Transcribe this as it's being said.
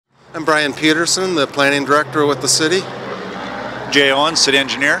I'm Brian Peterson, the planning director with the city. Jay Owens, city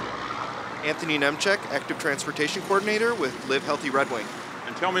engineer. Anthony Nemchek, active transportation coordinator with Live Healthy Red Wing.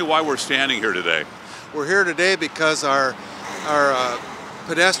 And tell me why we're standing here today. We're here today because our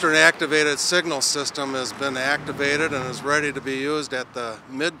pedestrian activated signal system has been activated and is ready to be used at the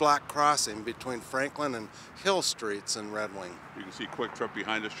mid-block crossing between Franklin and Hill Streets in Red Wing. You can see Quick Trip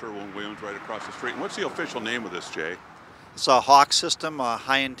behind us, Sherwin-Williams right across the street. And what's the official name of this, Jay? It's a H.A.W.K system, a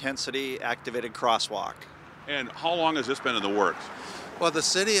High-intensity Activated Crosswalk. And how long has this been in the works? Well, the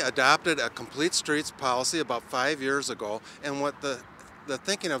city adopted a complete streets policy about 5 years ago, and what the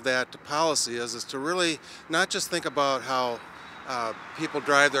thinking of that policy is to really not just think about how people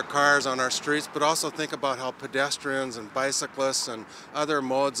drive their cars on our streets, but also think about how pedestrians and bicyclists and other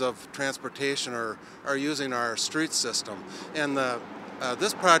modes of transportation are using our street system. And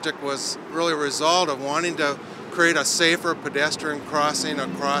this project was really a result of wanting to create a safer pedestrian crossing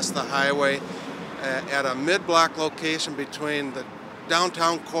across the highway at a mid-block location between the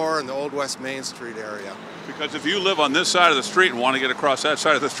downtown core and the Old West Main Street area. Because if you live on this side of the street and want to get across that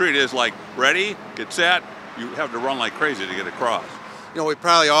side of the street, it's like, ready, get set, you have to run like crazy to get across. You know, we've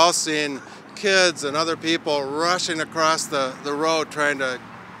probably all seen kids and other people rushing across the road trying to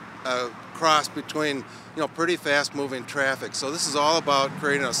cross between, you know, pretty fast moving traffic. So this is all about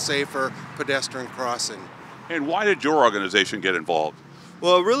creating a safer pedestrian crossing. And why did your organization get involved?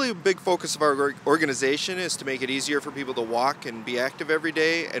 Well, a really big focus of our organization is to make it easier for people to walk and be active every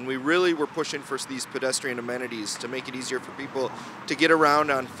day, and we really were pushing for these pedestrian amenities to make it easier for people to get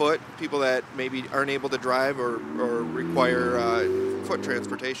around on foot, people that maybe aren't able to drive or require foot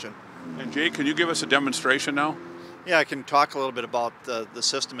transportation. And Jay, can you give us a demonstration now? Yeah, I can talk a little bit about the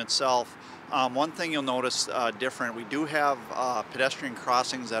system itself. One thing you'll notice different, we do have pedestrian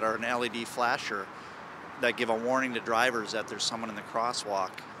crossings that are an LED flasher that give a warning to drivers that there's someone in the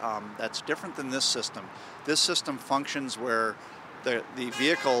crosswalk. That's different than this system. This system functions where the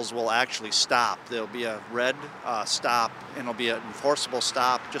vehicles will actually stop. There'll be a red stop, and it'll be an enforceable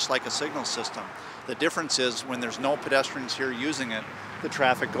stop, just like a signal system. The difference is when there's no pedestrians here using it, the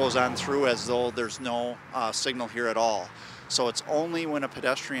traffic goes on through as though there's no signal here at all. So it's only when a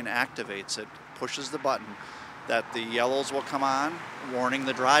pedestrian activates it, pushes the button, that the yellows will come on, warning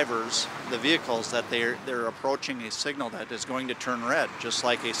the drivers, the vehicles, that they're approaching a signal that is going to turn red, just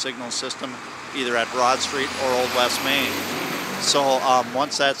like a signal system either at Broad Street or Old West Main. So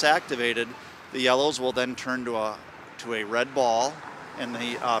once that's activated, the yellows will then turn to a red ball, and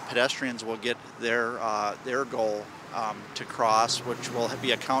the pedestrians will get their goal to cross, which will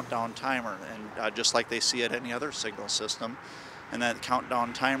be a countdown timer, and just like they see at any other signal system. And that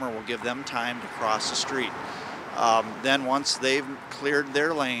countdown timer will give them time to cross the street. Then once they've cleared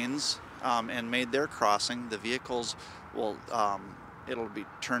their lanes and made their crossing, the vehicles will, it'll be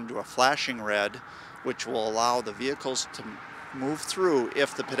turned to a flashing red, which will allow the vehicles to move through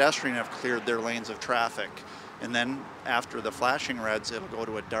if the pedestrian have cleared their lanes of traffic. And then after the flashing reds, it'll go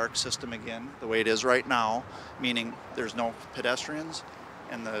to a dark system again, the way it is right now, meaning there's no pedestrians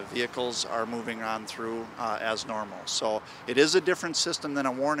and the vehicles are moving on through as normal. So it is a different system than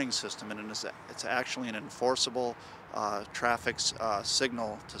a warning system, and it's actually an enforceable traffic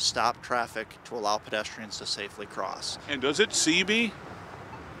signal to stop traffic to allow pedestrians to safely cross. And does it see me?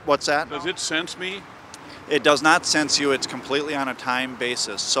 What's that? Does it sense me? It does not sense you. It's completely on a time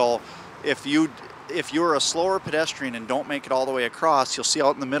basis. So if you're a slower pedestrian and don't make it all the way across, you'll see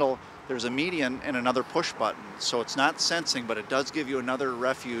out in the middle there's a median and another push button. So it's not sensing, but it does give you another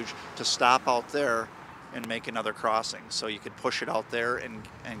refuge to stop out there and make another crossing. So you could push it out there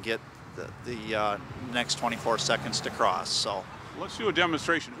and get the next 24 seconds to cross. So let's do a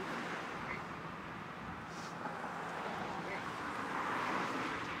demonstration.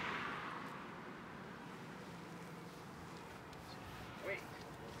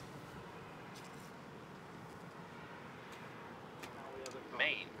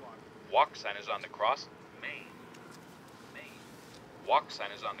 Main. Walk sign is on the cross. Main. Main. Walk sign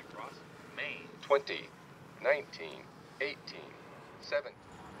is on the cross. Main. 20, 19, 18, 7,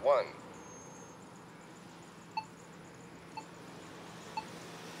 1.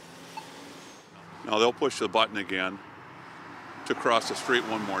 Now they'll push the button again to cross the street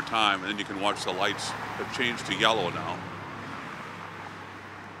one more time, and then you can watch the lights have changed to yellow now.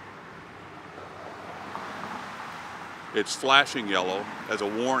 It's flashing yellow as a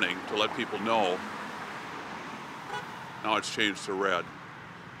warning to let people know. Now it's changed to red,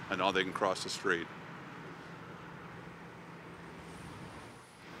 and now they can cross the street.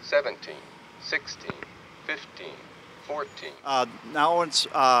 17, 16, 15, 14. Now it's,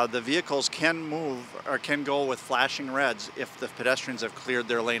 the vehicles can move or can go with flashing reds if the pedestrians have cleared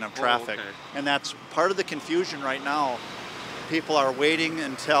their lane of traffic. okay. And that's part of the confusion right now. People are waiting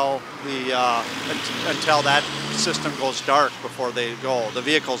until until that system goes dark before they go. The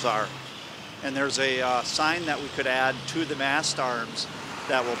vehicles are. And there's a sign that we could add to the mast arms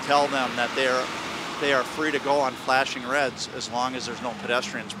that will tell them that they are free to go on flashing reds as long as there's no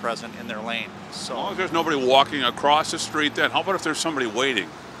pedestrians present in their lane. As long as there's nobody walking across the street, then how about if there's somebody waiting?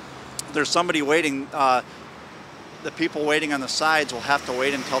 There's somebody waiting. The people waiting on the sides will have to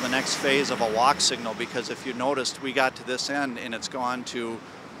wait until the next phase of a walk signal, because if you noticed, we got to this end and it's gone to,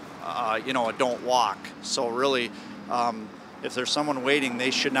 you know, a don't walk. So really, if there's someone waiting,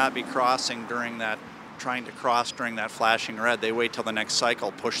 they should not be crossing during that, trying to cross during that flashing red. They wait till the next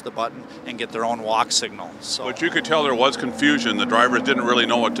cycle, push the button, and get their own walk signal. So. But you could tell there was confusion. The drivers didn't really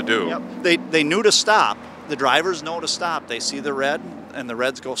know what to do. Yep. They knew to stop. The drivers know to stop. They see the red, and the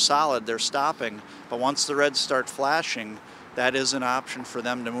reds go solid. They're stopping. But once the reds start flashing, that is an option for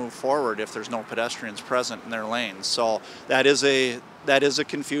them to move forward if there's no pedestrians present in their lanes. So that is a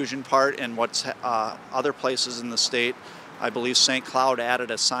confusion part. And what's other places in the state, I believe St. Cloud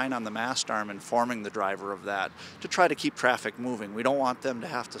added a sign on the mast arm informing the driver of that to try to keep traffic moving. We don't want them to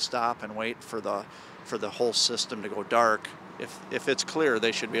have to stop and wait for the whole system to go dark. If it's clear,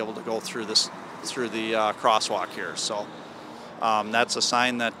 they should be able to go through the crosswalk here. So that's a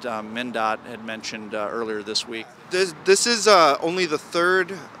sign that MnDOT had mentioned earlier this week. This is only the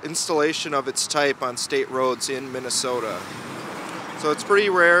third installation of its type on state roads in Minnesota. So it's pretty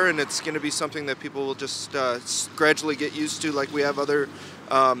rare, and it's going to be something that people will just gradually get used to, like we have other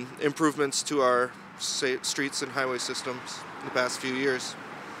improvements to our streets and highway systems in the past few years.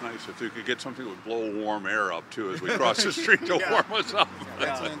 Nice if you could get something that would blow warm air up too as we cross the street to warm us up.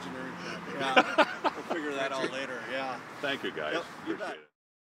 That's an engineering problem. Yeah, we'll figure that out later. Yeah. Thank you guys. Yep, you bet. Appreciate it.